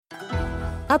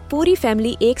अब पूरी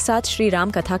फैमिली एक साथ श्री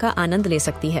राम कथा का आनंद ले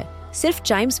सकती है, सिर्फ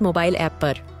चाइम्स मोबाइल ऐप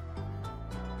पर।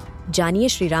 जानिए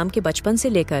श्री राम के बचपन से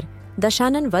लेकर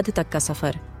दशानन वध तक का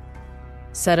सफर।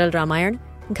 सरल रामायण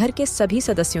घर के सभी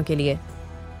सदस्यों के लिए।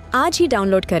 आज ही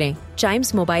डाउनलोड करें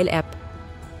चाइम्स मोबाइल ऐप,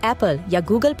 एप्पल या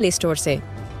गूगल प्ले स्टोर से।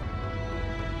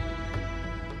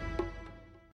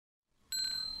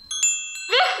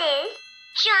 This is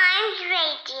Chimes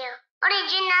Radio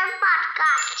original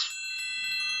podcast.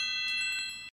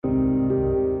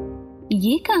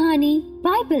 ये कहानी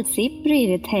बाइबल से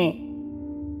प्रेरित है।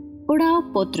 उड़ाव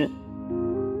पुत्र।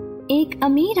 एक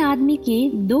अमीर आदमी के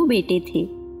 2 बेटे थे।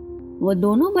 वो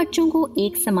दोनों बच्चों को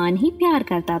एक समान ही प्यार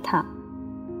करता था।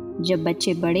 जब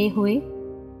बच्चे बड़े हुए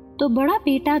तो बड़ा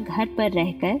बेटा घर पर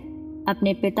रहकर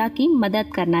अपने पिता की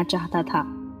मदद करना चाहता था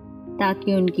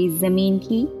ताकि उनकी जमीन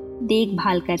की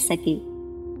देखभाल कर सके,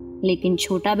 लेकिन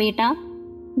छोटा बेटा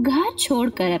घर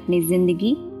छोड़कर अपनी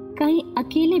जिंदगी कहीं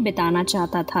अकेले बिताना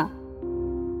चाहता था।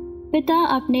 पिता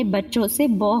अपने बच्चों से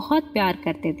बहुत प्यार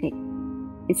करते थे,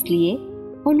 इसलिए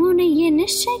उन्होंने ये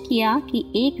निश्चय किया कि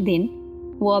एक दिन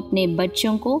वो अपने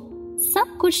बच्चों को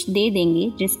सब कुछ दे देंगे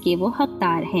जिसके वो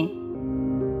हकदार हैं।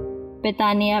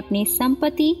 पिता ने अपनी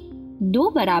संपत्ति 2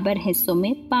 बराबर हिस्सों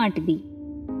में बांट दी।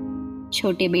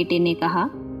 छोटे बेटे ने कहा,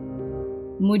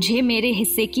 मुझे मेरे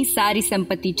हिस्से की सारी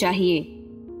संपत्ति चाहिए।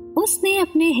 उसने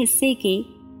अपने हिस्से के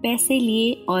पैसे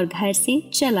लिए और घर से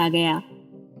चला गया।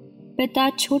 पिता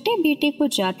छोटे बेटे को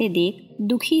जाते देख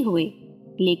दुखी हुए,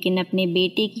 लेकिन अपने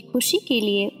बेटे की खुशी के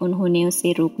लिए उन्होंने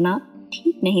उसे रोकना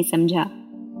ठीक नहीं समझा।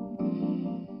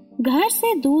 घर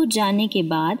से दूर जाने के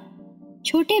बाद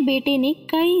छोटे बेटे ने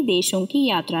कई देशों की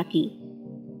यात्रा की।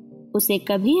 उसे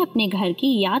कभी अपने घर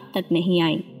की याद तक नहीं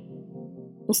आई।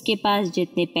 उसके पास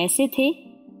जितने पैसे थे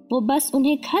वो बस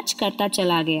उन्हें खर्च करता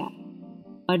चला गया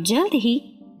और जल्द ही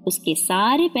उसके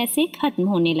सारे पैसे खत्म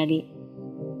होने लगे।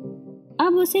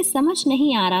 अब उसे समझ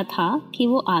नहीं आ रहा था कि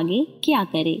वो आगे क्या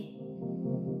करे।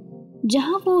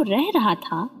 जहां वो रह रहा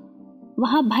था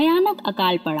वहां भयानक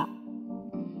अकाल पड़ा।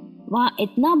 वहां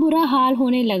इतना बुरा हाल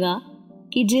होने लगा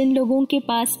कि जिन लोगों के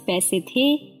पास पैसे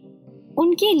थे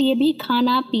उनके लिए भी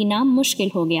खाना पीना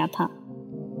मुश्किल हो गया था।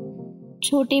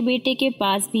 छोटे बेटे के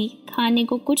पास भी खाने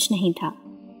को कुछ नहीं था।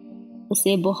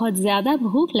 उसे बहुत ज्यादा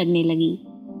भूख लगने लगी।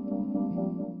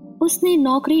 उसने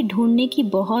नौकरी ढूंढने की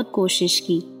बहुत कोशिश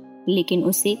की, लेकिन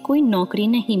उसे कोई नौकरी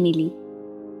नहीं मिली।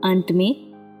 अंत में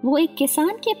वो एक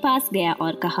किसान के पास गया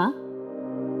और कहा,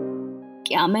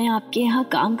 क्या मैं आपके यहाँ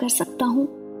काम कर सकता हूँ?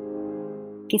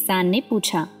 किसान ने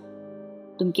पूछा,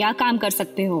 तुम क्या काम कर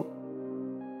सकते हो?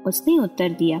 उसने उत्तर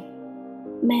दिया,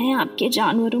 मैं आपके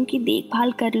जानवरों की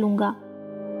देखभाल कर लूंगा।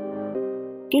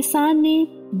 किसान ने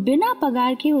बिना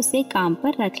पगार के उसे काम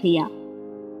पर रख लिया।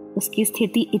 उसकी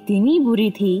स्थिति इतनी बुरी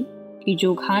थी कि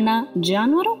जो खाना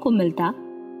जानवरों को मिलता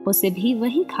उसे भी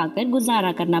वही खाकर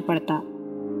गुजारा करना पड़ता।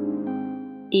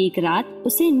 एक रात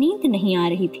उसे नींद नहीं आ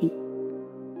रही थी।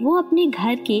 वो अपने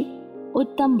घर के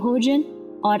उत्तम भोजन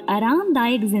और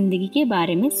आरामदायक जिंदगी के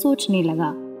बारे में सोचने लगा।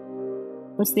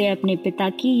 उसे अपने पिता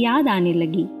की याद आने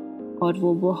लगी और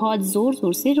वो बहुत जोर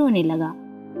जोर से रोने लगा।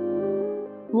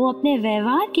 वो अपने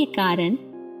व्यवहार के कारण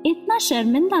इतना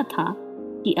शर्मिंदा था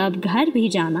कि अब घर भी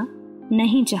जाना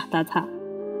नहीं चाहता था।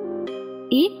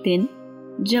 एक दिन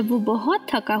जब वो बहुत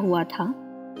थका हुआ था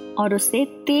और उसे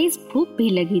तेज भूख भी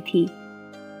लगी थी,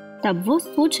 तब वो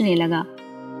सोचने लगा,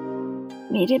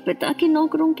 मेरे पिता के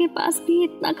नौकरों के पास भी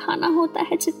इतना खाना होता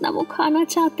है जितना वो खाना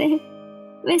चाहते हैं।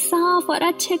 वे साफ और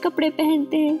अच्छे कपड़े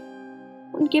पहनते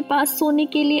हैं। उनके पास सोने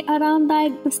के लिए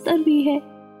आरामदायक बिस्तर भी है।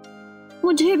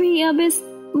 मुझे भी अब इस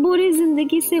बुरी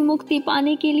जिंदगी से मुक्ति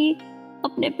पाने के लिए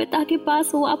अपने पिता के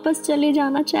पास वापस चले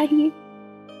जाना चाहिए।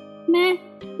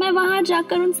 मैं वहां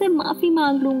जाकर उनसे माफी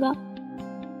मांग लूंगा।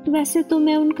 वैसे तो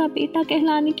मैं उनका बेटा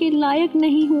कहलाने के लायक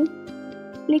नहीं हूँ,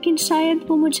 लेकिन शायद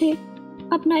वो मुझे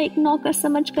अपना एक नौकर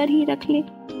समझकर ही रख ले।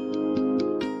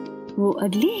 वो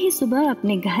अगली ही सुबह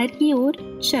अपने घर की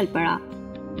ओर चल पड़ा।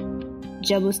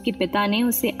 जब उसके पिता ने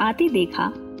उसे आते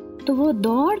देखा तो वो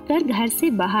दौड़कर घर से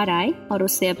बाहर आए और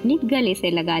उसे अपने गले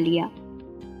से लगा लिया।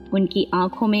 उनकी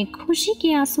आंखों में खुशी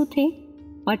के आंसू थे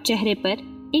और चेहरे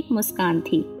पर एक मुस्कान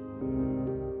थी।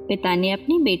 पिता ने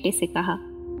अपने बेटे से कहा,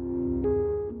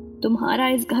 तुम्हारा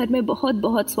इस घर में बहुत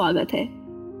बहुत स्वागत है,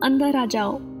 अंदर आ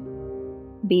जाओ।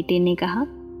 बेटे ने कहा,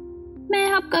 मैं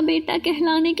आपका बेटा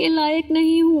कहलाने के लायक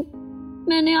नहीं हूँ।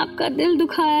 मैंने आपका दिल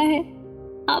दुखाया है।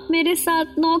 आप मेरे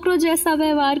साथ नौकरों जैसा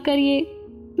व्यवहार करिए,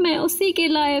 मैं उसी के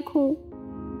लायक हूँ।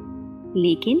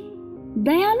 लेकिन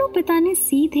दयालु पिता ने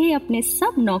सीधे अपने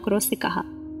सब नौकरों से कहा,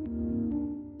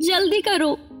 जल्दी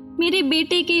करो, मेरे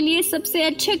बेटे के लिए सबसे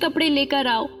अच्छे कपड़े लेकर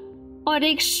आओ। और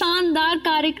एक शानदार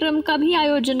कार्यक्रम का भी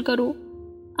आयोजन करो।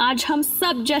 आज हम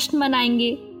सब जश्न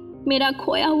मनाएंगे। मेरा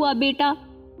खोया हुआ बेटा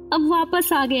अब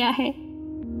वापस आ गया है।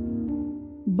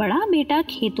 बड़ा बेटा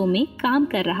खेतों में काम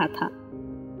कर रहा था।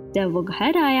 जब वो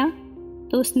घर आया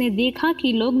तो उसने देखा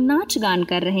कि लोग नाच गान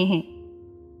कर रहे हैं।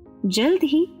 जल्द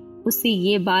ही उसे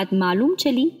ये बात मालूम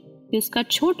चली कि उसका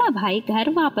छोटा भाई घर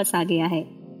वापस आ गया है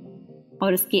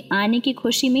और उसके आने की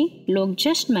खुशी में लोग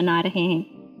जश्न मना रहे हैं।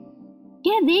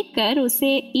 यह देखकर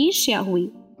उसे ईर्ष्या हुई।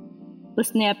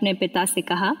 उसने अपने पिता से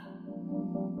कहा,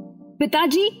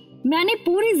 पिताजी, मैंने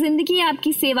पूरी जिंदगी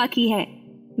आपकी सेवा की है।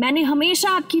 मैंने हमेशा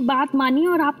आपकी बात मानी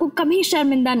और आपको कभी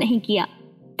शर्मिंदा नहीं किया।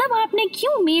 तब आपने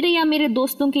क्यों मेरे या मेरे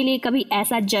दोस्तों के लिए कभी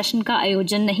ऐसा जश्न का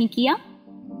आयोजन नहीं किया?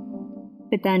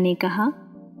 पिता ने कहा,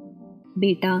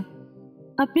 बेटा,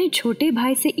 अपने छोटे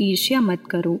भाई से ईर्ष्या मत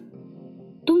करो।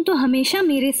 तुम तो हमेशा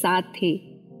मेरे साथ थे।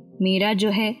 मेरा जो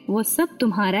है वो सब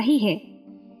तुम्हारा ही है।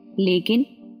 लेकिन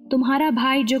तुम्हारा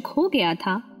भाई जो खो गया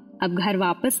था अब घर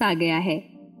वापस आ गया है,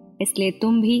 इसलिए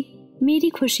तुम भी मेरी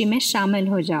खुशी में शामिल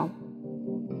हो जाओ।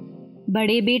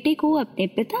 बड़े बेटे को अपने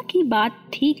पिता की बात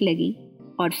ठीक लगी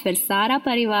और फिर सारा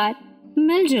परिवार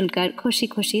मिलजुल कर खुशी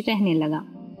खुशी रहने लगा।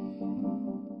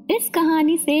 इस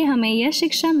कहानी से हमें यह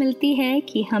शिक्षा मिलती है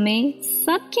कि हमें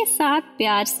सबके साथ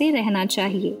प्यार से रहना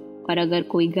चाहिए और अगर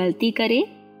कोई गलती करे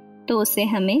तो उसे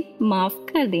हमें माफ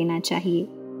कर देना चाहिए।